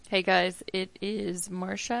Hey guys, it is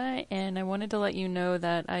Marcia, and I wanted to let you know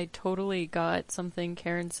that I totally got something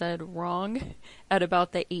Karen said wrong at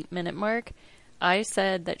about the 8-minute mark. I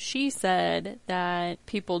said that she said that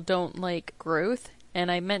people don't like growth,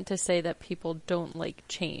 and I meant to say that people don't like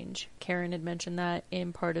change. Karen had mentioned that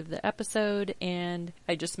in part of the episode, and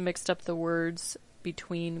I just mixed up the words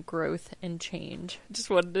between growth and change. Just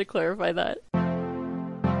wanted to clarify that.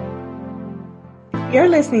 You're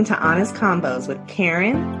listening to Honest Combos with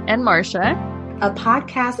Karen and Marcia, a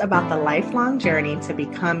podcast about the lifelong journey to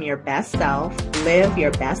become your best self, live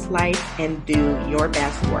your best life, and do your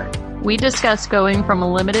best work. We discuss going from a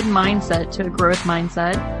limited mindset to a growth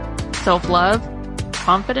mindset, self-love,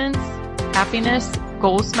 confidence, happiness,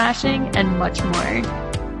 goal smashing, and much more.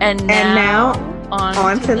 And now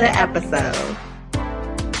on to the episode.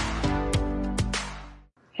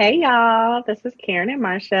 Hey y'all, this is Karen and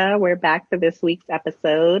Marcia. We're back for this week's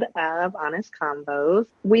episode of Honest Combos.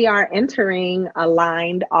 We are entering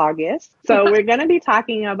aligned August. So we're going to be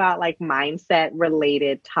talking about like mindset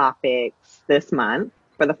related topics this month.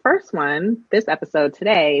 For the first one, this episode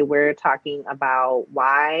today, we're talking about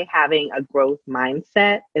why having a growth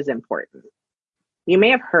mindset is important. You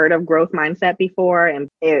may have heard of growth mindset before, and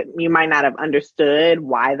you might not have understood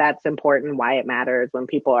why that's important, why it matters when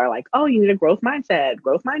people are like, oh, you need a growth mindset.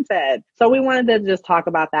 So we wanted to just talk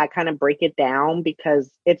about that, kind of break it down,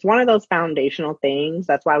 because it's one of those foundational things.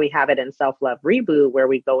 That's why we have it in Self-Love Reboot, where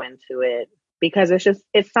we go into it, because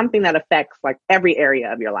it's something that affects like every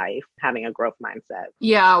area of your life, having a growth mindset.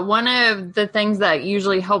 Yeah, one of the things that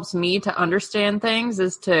usually helps me to understand things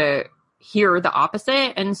is to hear the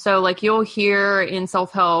opposite. And so like you'll hear in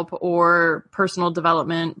self-help or personal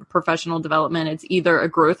development, professional development, it's either a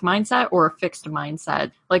growth mindset or a fixed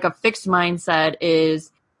mindset. Like a fixed mindset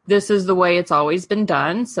is, this is the way it's always been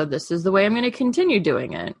done, so this is the way I'm going to continue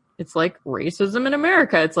doing it. It's like racism in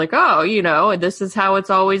America. It's like, oh, this is how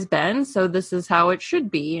it's always been, so this is how it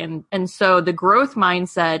should be. And so the growth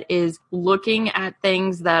mindset is looking at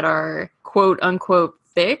things that are quote unquote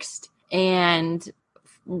fixed and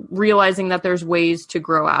realizing that there's ways to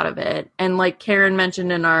grow out of it. And like Karen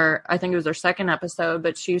mentioned in I think it was our second episode,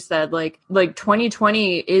 but she said like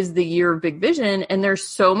 2020 is the year of big vision, and there's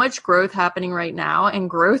so much growth happening right now, and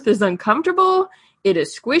growth is uncomfortable. It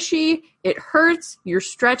is squishy. It hurts. You're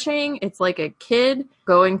stretching. It's like a kid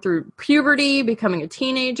going through puberty, becoming a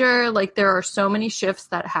teenager. Like there are so many shifts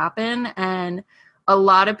that happen, and a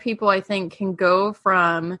lot of people I think can go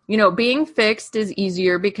from, being fixed is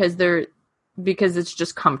easier because it's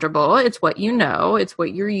just comfortable. It's what it's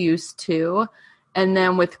what you're used to. And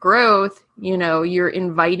then with growth, you're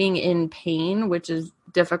inviting in pain, which is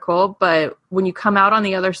difficult. But when you come out on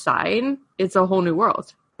the other side, it's a whole new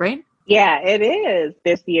world, right? Yeah, it is.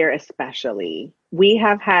 This year especially. We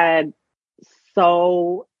have had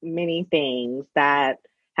so many things that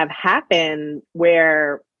have happened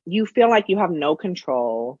where you feel like you have no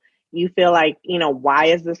control. You feel like, why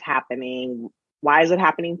is this happening? Why is it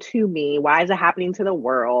happening to me? Why is it happening to the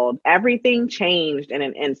world? Everything changed in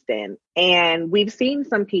an instant. And we've seen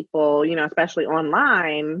some people, especially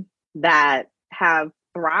online, that have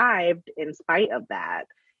thrived in spite of that.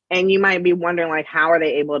 And you might be wondering, like, how are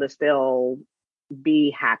they able to still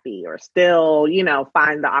be happy or still,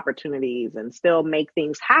 find the opportunities and still make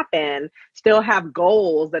things happen, still have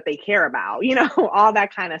goals that they care about, all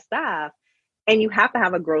that kind of stuff. And you have to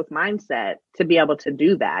have a growth mindset to be able to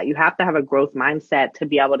do that. You have to have a growth mindset to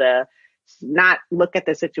be able to not look at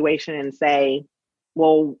the situation and say,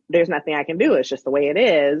 well, there's nothing I can do. It's just the way it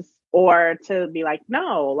is. Or to be like,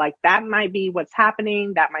 no, like that might be what's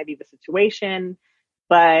happening. That might be the situation.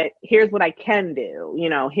 But here's what I can do.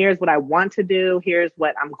 Here's what I want to do. Here's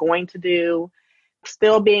what I'm going to do.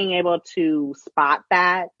 Still being able to spot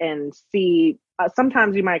that and see,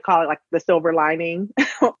 sometimes you might call it like the silver lining,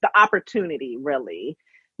 the opportunity really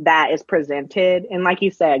that is presented. And like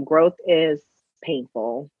you said, growth is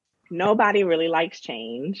painful. Nobody really likes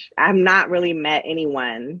change. I've not really met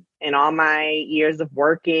anyone in all my years of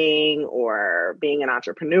working or being an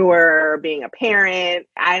entrepreneur, being a parent.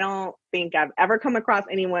 I don't think I've ever come across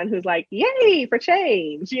anyone who's like, yay for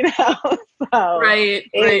change, So Right.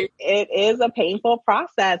 It is a painful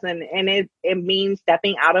process, and it means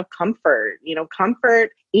stepping out of comfort.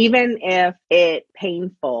 Comfort, even if it's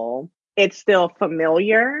painful, it's still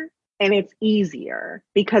familiar and it's easier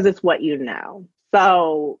because it's what you know.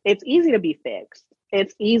 So it's easy to be fixed.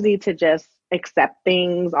 It's easy to just accept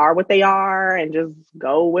things are what they are and just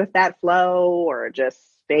go with that flow or just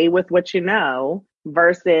stay with what you know,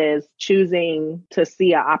 versus choosing to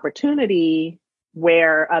see an opportunity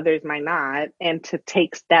where others might not, and to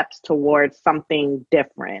take steps towards something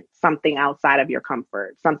different, something outside of your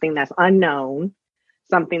comfort, something that's unknown,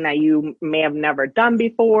 something that you may have never done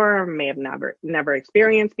before, may have never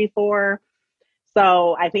experienced before.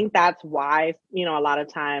 So I think that's why, a lot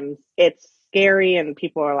of times it's scary and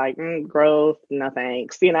people are like, growth, no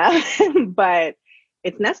thanks, but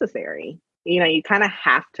it's necessary. You kind of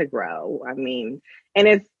have to grow. I mean,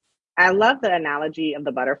 and I love the analogy of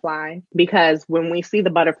the butterfly, because when we see the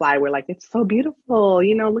butterfly, we're like, it's so beautiful.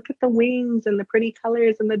 Look at the wings and the pretty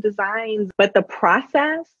colors and the designs. But the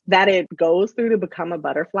process that it goes through to become a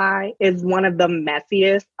butterfly is one of the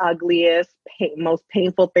messiest, ugliest, most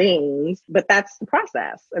painful things. But that's the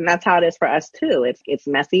process. And that's how it is for us too. It's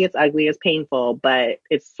messy, it's ugly, it's painful, but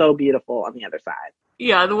it's so beautiful on the other side.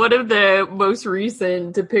 Yeah, one of the most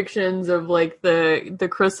recent depictions of like the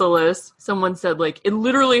chrysalis, someone said like it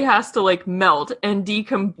literally has to like melt and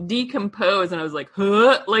decompose, and I was like,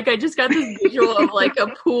 huh? Like I just got this visual of like a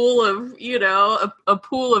pool of, a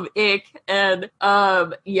pool of ick, and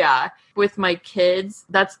yeah, with my kids,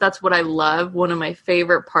 that's what I love. One of my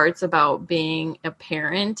favorite parts about being a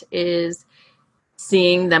parent is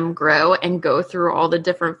seeing them grow and go through all the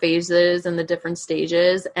different phases and the different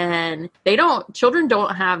stages. And children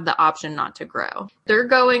don't have the option not to grow. They're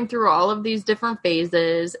going through all of these different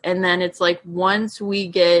phases. And then it's like, once we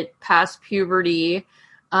get past puberty,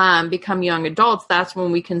 become young adults, that's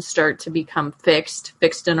when we can start to become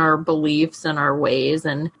fixed in our beliefs and our ways,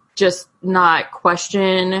 and just not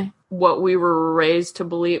question what we were raised to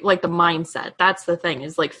believe, like the mindset. That's the thing,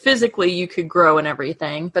 is like physically you could grow and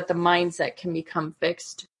everything, but the mindset can become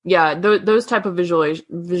fixed. Yeah, those type of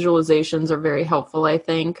visualizations are very helpful, I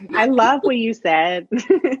think. I love what you said.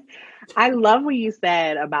 I love what you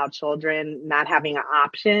said about children not having an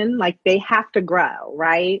option. Like they have to grow,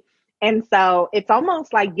 right? And so it's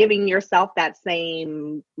almost like giving yourself that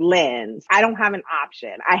same lens. I don't have an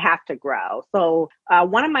option. I have to grow. So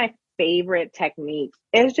one of my favorite techniques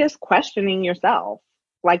is just questioning yourself.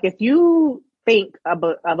 Like if you think of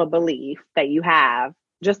a belief that you have,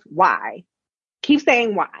 just why? Keep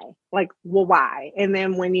saying why. Like, well, why? And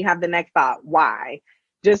then when you have the next thought, why?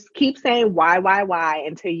 Just keep saying why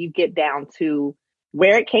until you get down to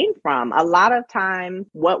where it came from. A lot of times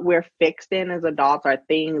what we're fixed in as adults are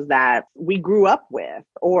things that we grew up with,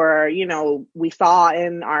 or, we saw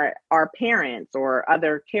in our parents or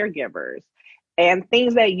other caregivers. And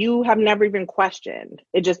things that you have never even questioned.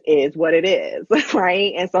 It just is what it is,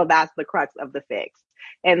 right? And so that's the crux of the fix.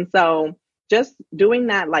 And so just doing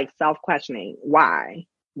that, like self-questioning, why?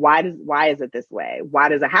 Why is it this way? Why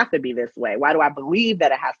does it have to be this way? Why do I believe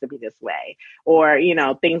that it has to be this way? Or,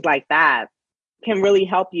 things like that can really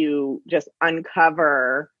help you just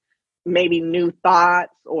uncover maybe new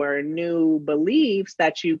thoughts or new beliefs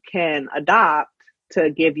that you can adopt to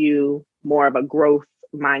give you more of a growth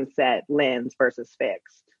mindset lens versus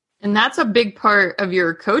fixed. And that's a big part of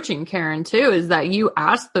your coaching, Karen, too, is that you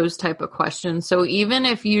ask those type of questions. So even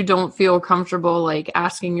if you don't feel comfortable like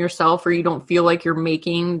asking yourself, or you don't feel like you're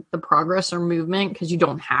making the progress or movement because you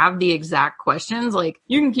don't have the exact questions, like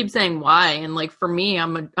you can keep saying why. And like for me,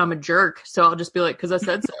 I'm a jerk. So I'll just be like, because I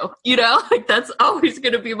said so, like that's always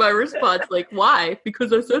going to be my response. Like, why?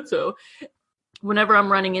 Because I said so. Whenever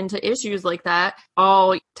I'm running into issues like that,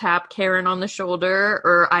 I'll tap Karen on the shoulder,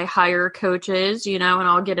 or I hire coaches, and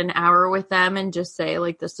I'll get an hour with them and just say,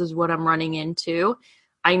 like, this is what I'm running into.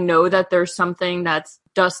 I know that there's something that's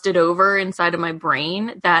dusted over inside of my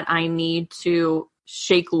brain that I need to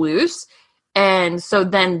shake loose. And so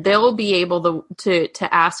then they'll be able to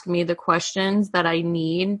ask me the questions that I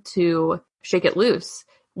need to shake it loose.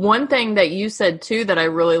 One thing that you said too that I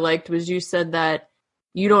really liked was you said that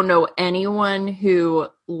you don't know anyone who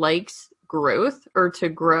likes growth or to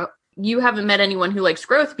grow. You haven't met anyone who likes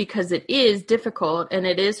growth because it is difficult and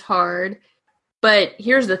it is hard. But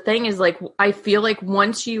here's the thing is like, I feel like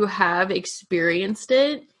once you have experienced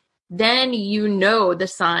it, then you know the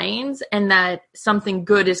signs and that something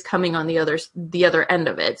good is coming on the other end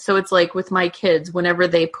of it. So it's like with my kids, whenever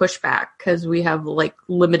they push back, because we have like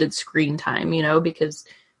limited screen time, because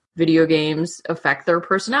video games affect their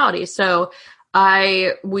personality. So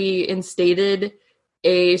we instated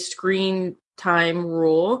a screen time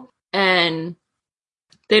rule, and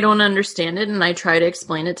they don't understand it. And I try to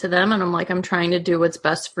explain it to them. And I'm like, I'm trying to do what's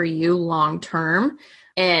best for you long term.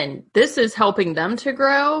 And this is helping them to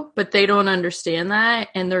grow, but they don't understand that.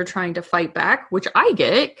 And they're trying to fight back, which I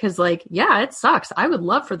get, because like, yeah, it sucks. I would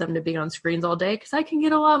love for them to be on screens all day because I can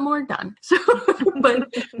get a lot more done. So, but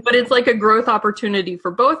it's like a growth opportunity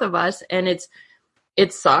for both of us. And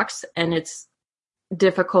it sucks. And it's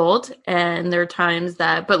difficult, and there are times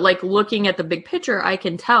that, but like looking at the big picture, I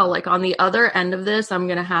can tell like on the other end of this, I'm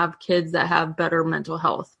going to have kids that have better mental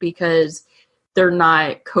health because they're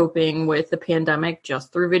not coping with the pandemic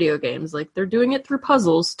just through video games. Like they're doing it through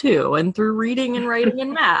puzzles too, and through reading and writing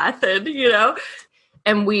and math, and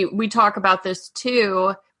and we talk about this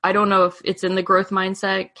too. I don't know if it's in the growth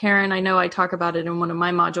mindset, Karen. I know I talk about it in one of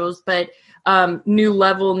my modules, but new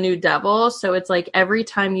level, new devil. So it's like every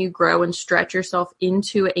time you grow and stretch yourself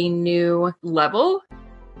into a new level.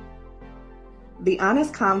 The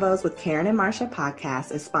Honest Convos with Karen and Marsha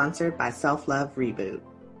podcast is sponsored by Self Love Reboot.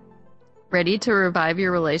 Ready to revive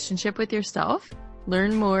your relationship with yourself?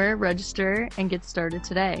 Learn more, register, and get started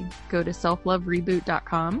today. Go to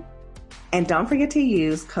selflovereboot.com. And don't forget to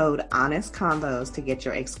use code HONESTCONVOS to get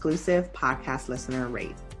your exclusive podcast listener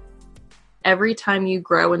rate. Every time you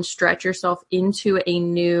grow and stretch yourself into a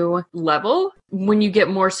new level, when you get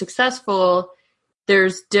more successful,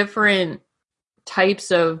 there's different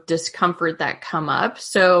types of discomfort that come up.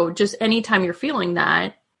 So just anytime you're feeling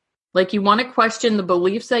that, like you want to question the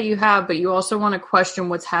beliefs that you have, but you also want to question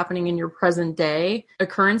what's happening in your present day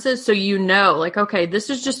occurrences. So like, okay, this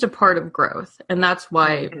is just a part of growth. And that's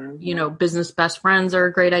why, business best friends are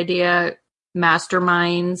a great idea,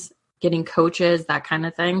 masterminds, getting coaches, that kind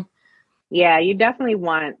of thing. Yeah, you definitely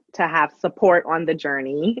want to have support on the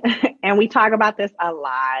journey. And we talk about this a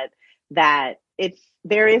lot, that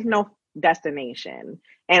there is no destination.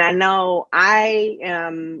 And I know I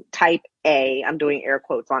am type A. I'm doing air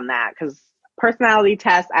quotes on that because personality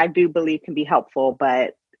tests, I do believe, can be helpful,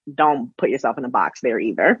 but don't put yourself in a box there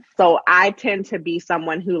either. So I tend to be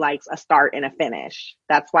someone who likes a start and a finish.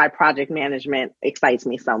 That's why project management excites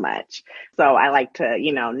me so much. So I like to,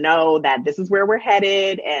 know that this is where we're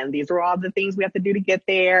headed and these are all the things we have to do to get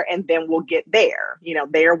there. And then we'll get there.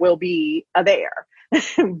 There will be a there.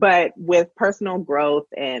 But with personal growth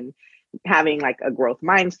and having like a growth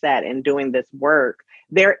mindset and doing this work,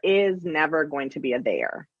 there is never going to be a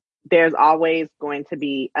there. There's always going to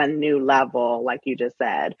be a new level, like you just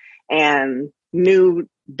said, and new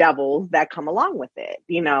devils that come along with it.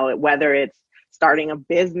 Whether it's starting a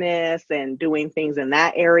business and doing things in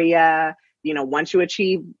that area, once you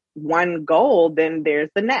achieve one goal, then there's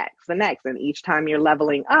the next. And each time you're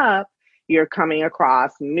leveling up, you're coming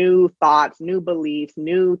across new thoughts, new beliefs,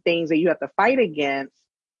 new things that you have to fight against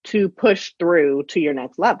to push through to your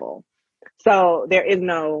next level. So there is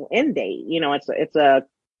no end date. It's a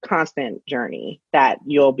constant journey that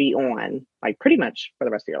you'll be on like pretty much for the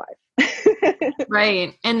rest of your life.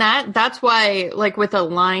 Right. And that's why, like with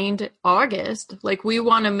Aligned August, like we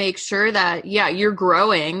want to make sure that, you're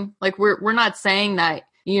growing. Like we're not saying that,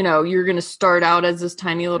 you're going to start out as this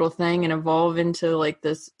tiny little thing and evolve into like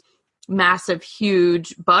this massive,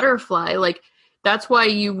 huge butterfly. Like that's why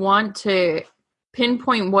you want to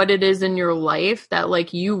pinpoint what it is in your life that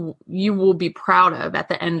like you will be proud of at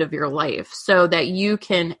the end of your life, so that you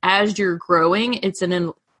can, as you're growing, it's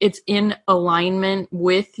in alignment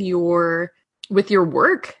with your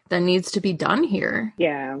work that needs to be done here.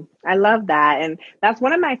 Yeah, I love that. And that's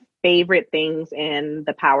one of my favorite things in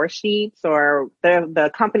the Power Sheets, or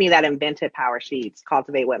the company that invented Power Sheets,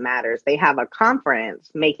 Cultivate What Matters. They have a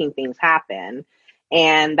conference, Making Things Happen.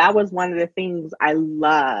 And that was one of the things I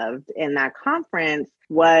loved in that conference,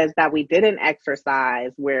 was that we did an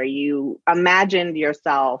exercise where you imagined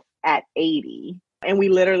yourself at 80. And we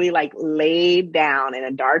literally like laid down in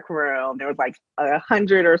a dark room. There was like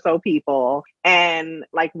 100 or so people. And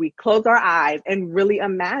like we closed our eyes and really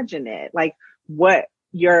imagine it, like what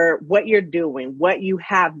you're doing, what you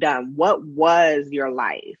have done, what was your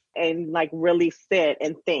life, and like really sit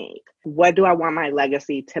and think, what do I want my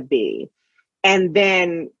legacy to be? And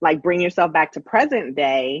then like bring yourself back to present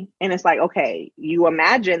day. And it's like, okay, you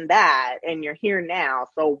imagine that and you're here now.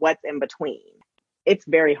 So what's in between? It's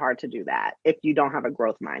very hard to do that if you don't have a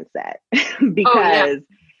growth mindset, because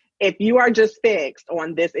if you are just fixed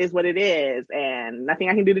on this is what it is and nothing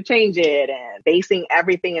I can do to change it, and basing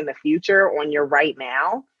everything in the future on your right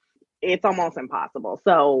now, it's almost impossible.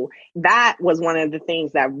 So that was one of the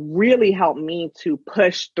things that really helped me to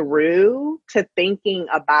push through to thinking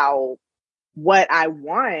about what I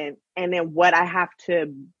want and then what I have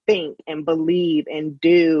to think and believe and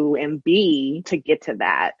do and be to get to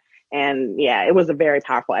that. And yeah, it was a very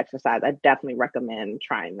powerful exercise. I definitely recommend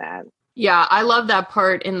trying that. Yeah, I love that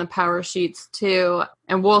part in the Power Sheets too.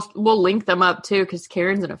 And we'll link them up too, because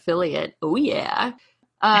Karen's an affiliate. Oh yeah.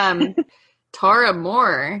 Tara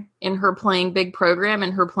Moore, in her Playing Big program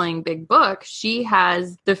and her Playing Big book, she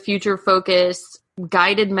has the future focused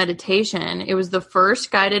guided meditation. It was the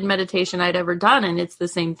first guided meditation I'd ever done. And it's the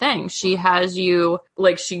same thing. She has you,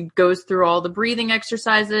 like, she goes through all the breathing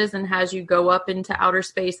exercises and has you go up into outer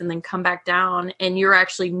space and then come back down. And you're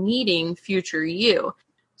actually meeting future you.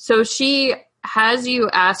 So she has you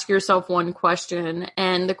ask yourself one question.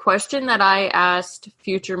 And the question that I asked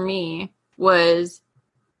future me was,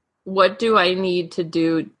 what do I need to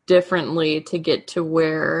do differently to get to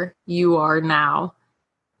where you are now?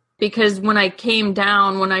 Because when I came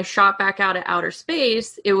down, when I shot back out at outer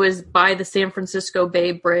space, it was by the San Francisco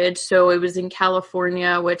Bay Bridge. So it was in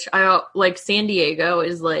California, which I like. San Diego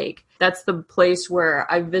is like, that's the place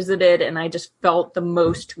where I visited and I just felt the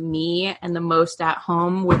most me and the most at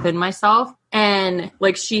home within myself. And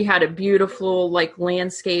like, she had a beautiful, like,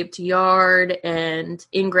 landscaped yard and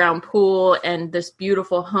in-ground pool and this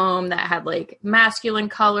beautiful home that had like masculine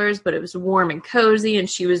colors, but it was warm and cozy. And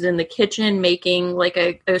she was in the kitchen making like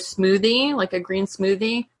a smoothie, like a green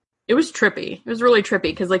smoothie. It was trippy. It was really trippy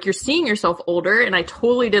because, like, you're seeing yourself older, and I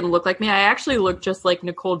totally didn't look like me. I actually looked just like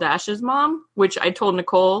Nicole Dash's mom, which I told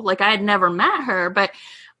Nicole, like, I had never met her, but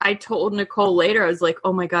I told Nicole later, I was like,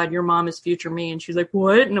 oh my God, your mom is future me. And she's like,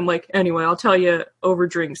 what? And I'm like, anyway, I'll tell you over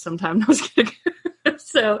drinks sometime. I was kidding.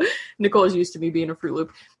 So Nicole's used to me being a Fruit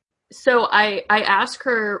Loop. So I asked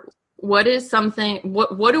her, what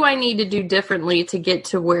do I need to do differently to get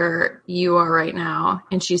to where you are right now?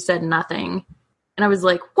 And she said nothing. And I was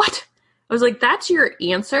like, what? I was like, that's your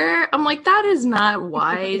answer? I'm like, that is not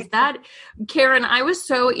wise. Karen, I was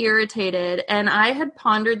so irritated, and I had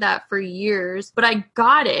pondered that for years, but I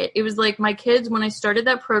got it. It was like my kids, when I started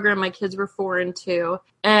that program, my kids were 4 and 2.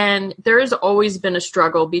 And there has always been a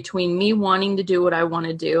struggle between me wanting to do what I want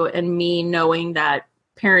to do and me knowing that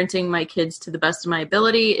parenting my kids to the best of my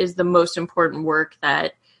ability is the most important work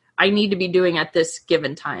that I need to be doing at this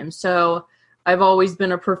given time. So I've always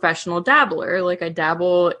been a professional dabbler. Like, I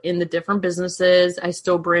dabble in the different businesses. I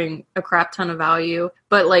still bring a crap ton of value,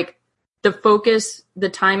 but like the focus, the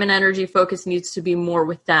time and energy focus needs to be more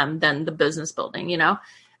with them than the business building, you know?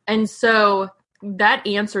 And so that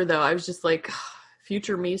answer though, I was just like,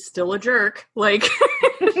 future me still a jerk. Like,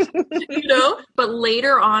 you know, but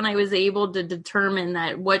later on I was able to determine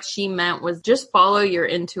that what she meant was just follow your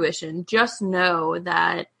intuition. Just know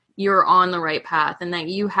that you're on the right path and that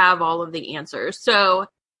you have all of the answers. So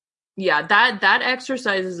yeah, that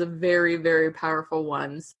exercise is a very, very powerful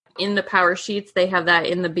one. In the Power Sheets, they have that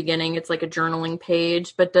in the beginning. It's like a journaling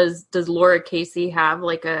page. But does Laura Casey have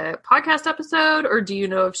like a podcast episode, or do you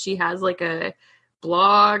know if she has like a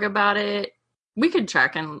blog about it? We could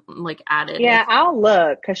check and like add it. Yeah, I'll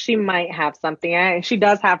look because she might have something. And she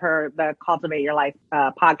does have the Cultivate Your Life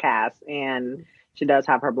podcast, and she does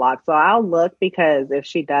have her blog. So I'll look, because if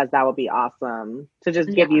she does, that would be awesome to just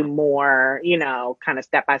give you more, you know, kind of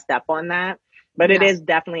step by step on that. But it is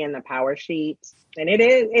definitely in the Power Sheets. And it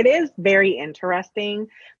is very interesting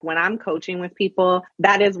when I'm coaching with people.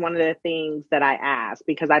 That is one of the things that I ask,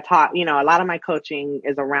 because I taught, you know, a lot of my coaching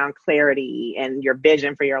is around clarity and your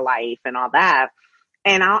vision for your life and all that.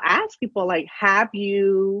 And I'll ask people, like, have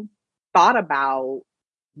you thought about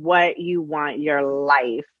what you want your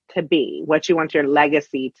life to be, what you want your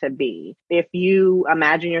legacy to be? If you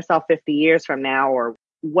imagine yourself 50 years from now, or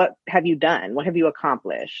what have you done? What have you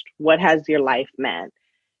accomplished? What has your life meant?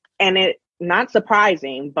 And it, not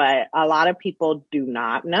surprising, but a lot of people do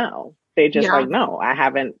not know. They just like, no, I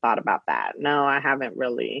haven't thought about that. No, I haven't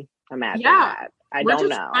really imagined that. I don't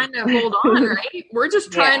know. We're just trying to hold on, right? We're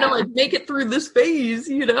just trying to like make it through this phase,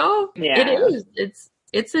 you know? Yeah. It is.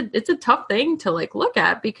 It's a tough thing to like look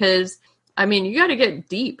at, because I mean, you got to get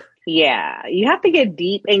deep. Yeah, you have to get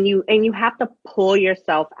deep, and you have to pull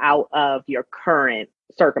yourself out of your current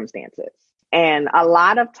circumstances. And a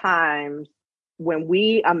lot of times when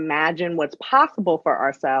we imagine what's possible for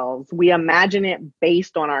ourselves, we imagine it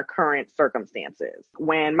based on our current circumstances.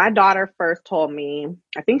 When my daughter first told me,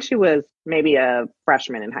 I think she was maybe a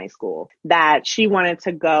freshman in high school, that she wanted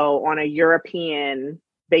to go on a European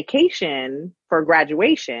vacation for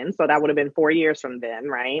graduation. So that would have been 4 years from then,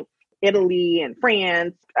 right? Italy and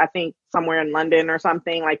France, I think somewhere in London or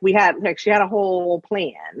something. Like, she had a whole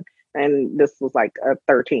plan. And this was like a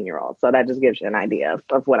 13-year-old. So that just gives you an idea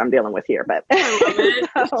of what I'm dealing with here. But I love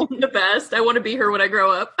it. So, the best. I want to be her when I grow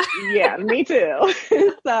up. Yeah, me too.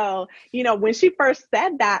 So, you know, when she first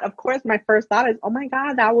said that, of course, my first thought is, oh my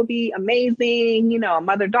God, that would be amazing. You know, a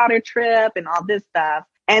mother-daughter trip and all this stuff.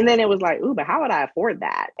 And then it was like, ooh, but how would I afford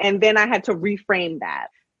that? And then I had to reframe that.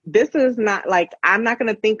 This is not like, I'm not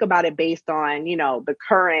going to think about it based on, you know, the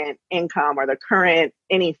current income or the current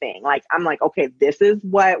anything. Like, I'm like, okay, this is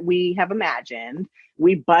what we have imagined.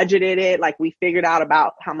 We budgeted it, like we figured out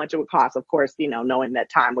about how much it would cost. Of course, you know, knowing that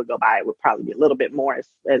time would go by, it would probably be a little bit more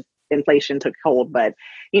as inflation took hold. But,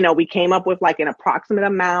 you know, we came up with like an approximate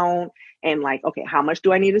amount and like, okay, how much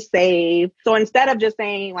do I need to save? So instead of just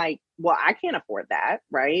saying like, well, I can't afford that,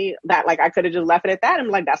 right? That like, I could have just left it at that. And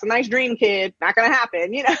like, that's a nice dream, kid. Not going to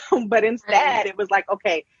happen, you know, but instead it was like,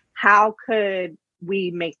 okay, how could we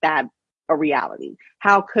make that a reality?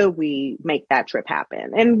 How could we make that trip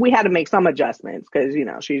happen? And we had to make some adjustments because, you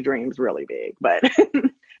know, she dreams really big, but,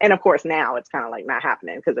 and of course now it's kind of like not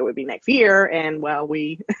happening because it would be next year. And well,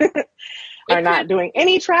 we are not doing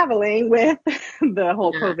any traveling with the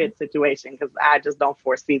whole COVID situation because I just don't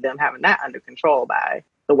foresee them having that under control by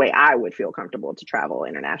the way I would feel comfortable to travel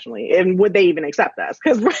internationally. And would they even accept us?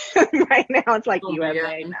 Because right now it's like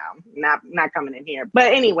USA, no, not coming in here.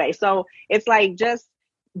 But anyway, so it's like just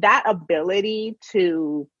that ability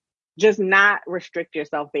to just not restrict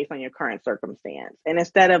yourself based on your current circumstance. And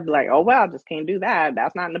instead of like, oh, well, I just can't do that.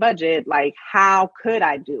 That's not in the budget. Like, how could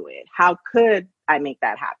I do it? How could I make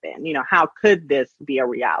that happen? You know, how could this be a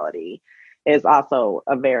reality is also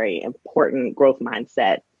a very important growth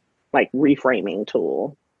mindset, like reframing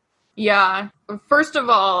tool. Yeah. First of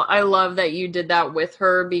all, I love that you did that with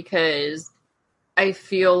her because I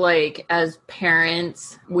feel like as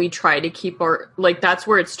parents, we try to keep our, like, that's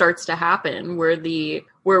where it starts to happen, where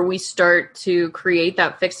we start to create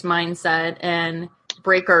that fixed mindset and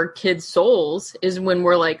break our kids' souls is when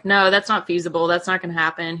we're like, no, that's not feasible. That's not going to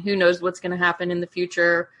happen. Who knows what's going to happen in the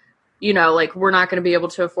future? You know, like, we're not going to be able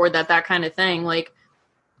to afford that kind of thing. Like,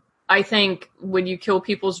 I think when you kill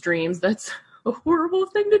people's dreams, that's a horrible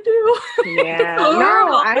thing to do. Yeah,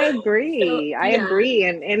 no, I agree. I agree.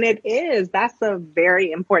 And it is, that's a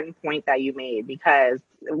very important point that you made because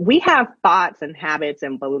we have thoughts and habits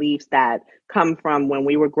and beliefs that come from when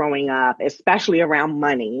we were growing up, especially around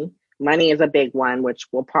money. Money is a big one, which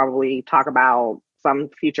we'll probably talk about some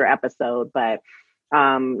future episode, but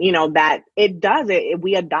you know, that it does it.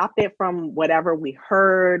 We adopt it from whatever we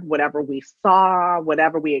heard, whatever we saw,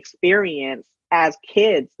 whatever we experienced as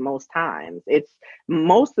kids. Most times it's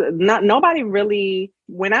nobody really,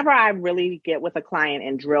 whenever I really get with a client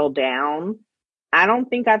and drill down, I don't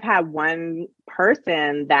think I've had one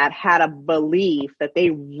person that had a belief that they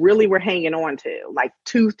really were hanging on to, like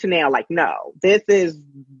tooth to nail, like, no, this is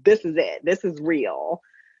it. This is real,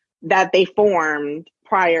 that they formed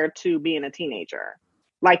prior to being a teenager.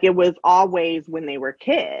 Like, it was always when they were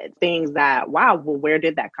kids, things that, wow, well, where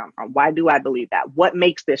did that come from? Why do I believe that? What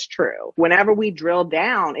makes this true? Whenever we drill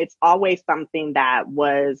down, it's always something that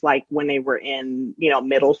was like when they were in, you know,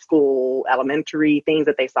 middle school, elementary, things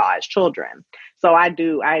that they saw as children. So I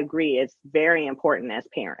agree. It's very important as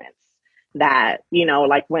parents that, you know,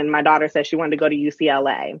 like when my daughter said she wanted to go to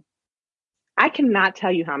UCLA, I cannot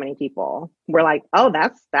tell you how many people were like, oh,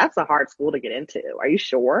 that's a hard school to get into. Are you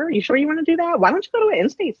sure? You sure you want to do that? Why don't you go to an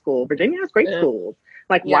in-state school? Virginia has great schools.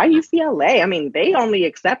 Like, why UCLA? I mean, they only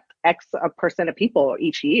accept X percent of people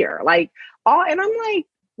each year. Like, and I'm like,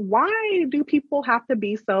 why do people have to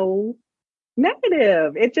be so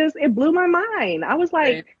negative? It blew my mind. I was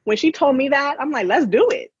like, when she told me that, I'm like, let's do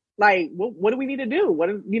it. Like, what do we need to do? What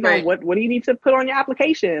do you need to put on your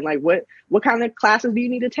application? Like, what kind of classes do you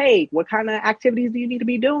need to take? What kind of activities do you need to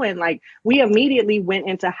be doing? Like, we immediately went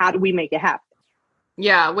into how do we make it happen?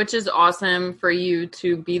 Yeah, which is awesome for you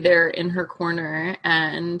to be there in her corner.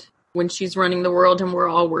 And when she's running the world and we're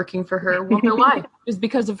all working for her, we'll know why. It's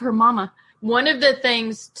because of her mama. One of the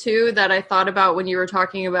things, too, that I thought about when you were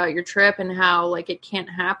talking about your trip and how, like, it can't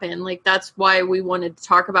happen, like, that's why we wanted to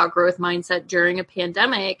talk about growth mindset during a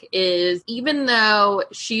pandemic, is even though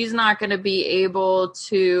she's not going to be able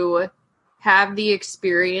to have the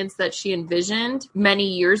experience that she envisioned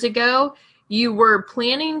many years ago, you were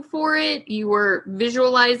planning for it, you were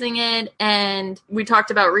visualizing it, and we talked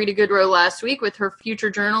about Rita Goodrow last week with her future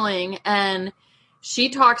journaling, and she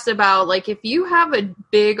talks about, like, if you have a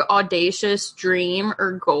big, audacious dream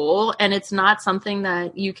or goal and it's not something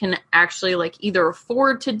that you can actually, like, either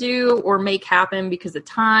afford to do or make happen because of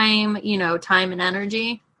time, you know, time and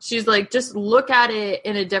energy, she's like, just look at it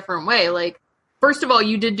in a different way. Like, first of all,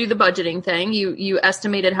 you did do the budgeting thing. You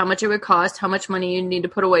estimated how much it would cost, how much money you need to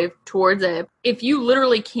put away towards it. If you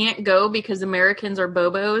literally can't go because Americans are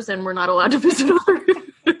bobos and we're not allowed to visit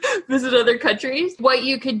other countries, what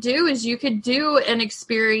you could do is you could do an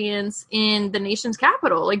experience in the nation's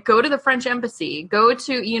capital. Like, go to the French embassy, go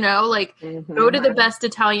to, you know, like, go to the best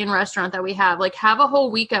Italian restaurant that we have, like, have a whole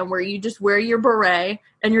weekend where you just wear your beret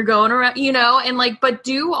and you're going around, you know, and like, but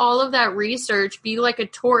do all of that research, be like a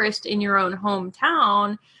tourist in your own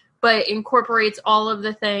hometown, but incorporates all of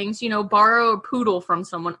the things, borrow a poodle from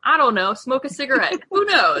someone. I don't know, smoke a cigarette. Who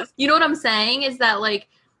knows? You know what I'm saying is that like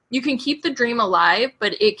you can keep the dream alive,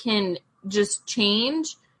 but it can just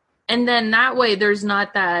change. And then that way there's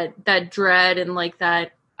not that dread and like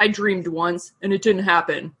that I dreamed once and it didn't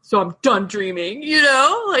happen, so I'm done dreaming,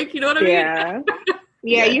 like, you know what I mean?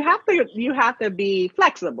 Yeah, you have to be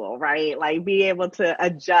flexible, right? Like be able to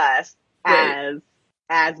adjust as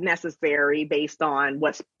necessary based on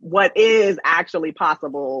what is actually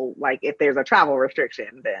possible. Like if there's a travel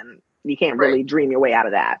restriction, then you can't really dream your way out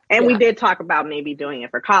of that. And we did talk about maybe doing it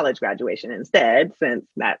for college graduation instead, since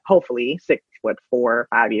that hopefully 4 or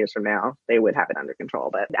 5 years from now, they would have it under control.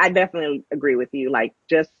 But I definitely agree with you. Like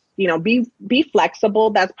just, be flexible.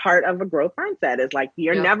 That's part of a growth mindset is like,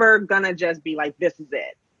 you're never gonna just be like, this is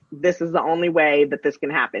it. This is the only way that this can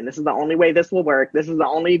happen. This is the only way this will work. This is the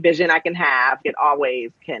only vision I can have. It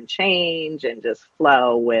always can change and just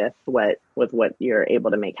flow with what you're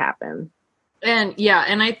able to make happen. And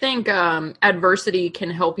I think adversity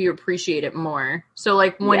can help you appreciate it more. So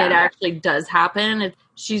like when it actually does happen,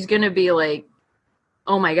 she's going to be like,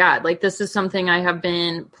 oh my God, like this is something I have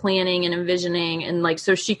been planning and envisioning. And like,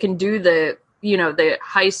 so she can do the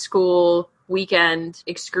high school weekend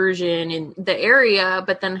excursion in the area,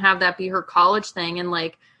 but then have that be her college thing. And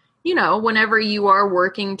like, whenever you are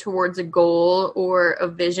working towards a goal or a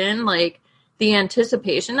vision, like the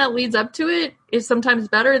anticipation that leads up to it is sometimes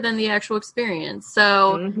better than the actual experience.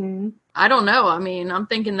 So I don't know. I mean, I'm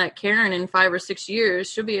thinking that Karen in 5 or 6 years,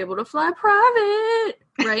 she'll be able to fly private,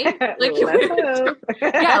 right? Like,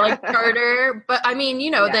 like charter. But I mean,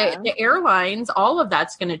 the airlines, all of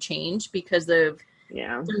that's going to change because of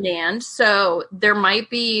demand. So there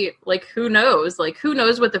might be like, who knows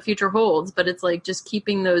what the future holds, but it's like just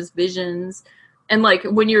keeping those visions. And like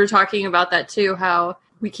when you were talking about that too, how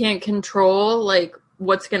we can't control like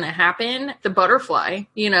what's going to happen. The butterfly,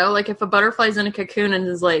 like if a butterfly's in a cocoon and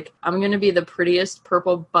is like, I'm going to be the prettiest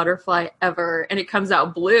purple butterfly ever. And it comes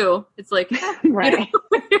out blue. It's like, right.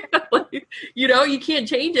 You can't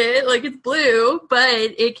change it. Like it's blue, but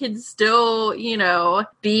it can still,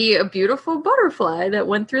 be a beautiful butterfly that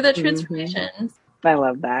went through that transformation. I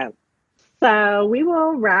love that. So we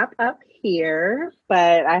will wrap up here,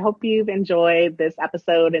 but I hope you've enjoyed this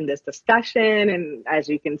episode and this discussion. And as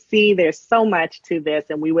you can see, there's so much to this,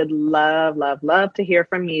 and we would love, love, love to hear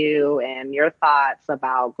from you and your thoughts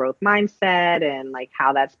about growth mindset and like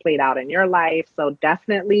how that's played out in your life. So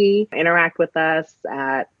definitely interact with us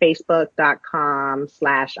at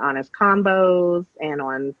facebook.com/honestconvos, and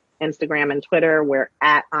on Instagram and Twitter, we're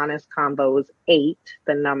at honestconvos8,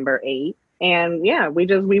 the number 8. And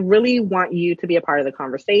we really want you to be a part of the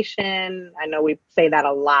conversation. I know we say that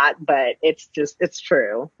a lot, but it's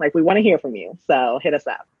true. Like we want to hear from you. So hit us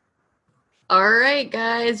up. All right,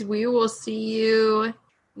 guys, we will see you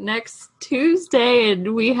next Tuesday.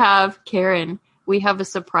 And we have Karen. We have a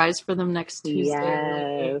surprise for them next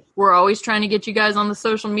Tuesday. Yes. We're always trying to get you guys on the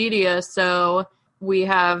social media. So we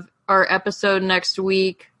have our episode next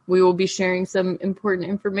week. We will be sharing some important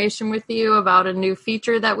information with you about a new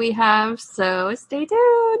feature that we have, so stay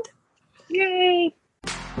tuned. Yay!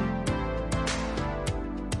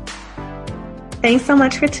 Thanks so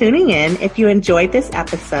much for tuning in. If you enjoyed this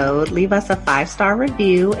episode, leave us a 5-star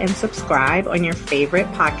review and subscribe on your favorite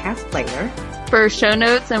podcast player. For show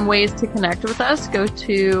notes and ways to connect with us, go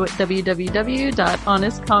to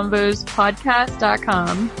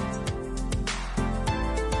www.honestconvospodcast.com.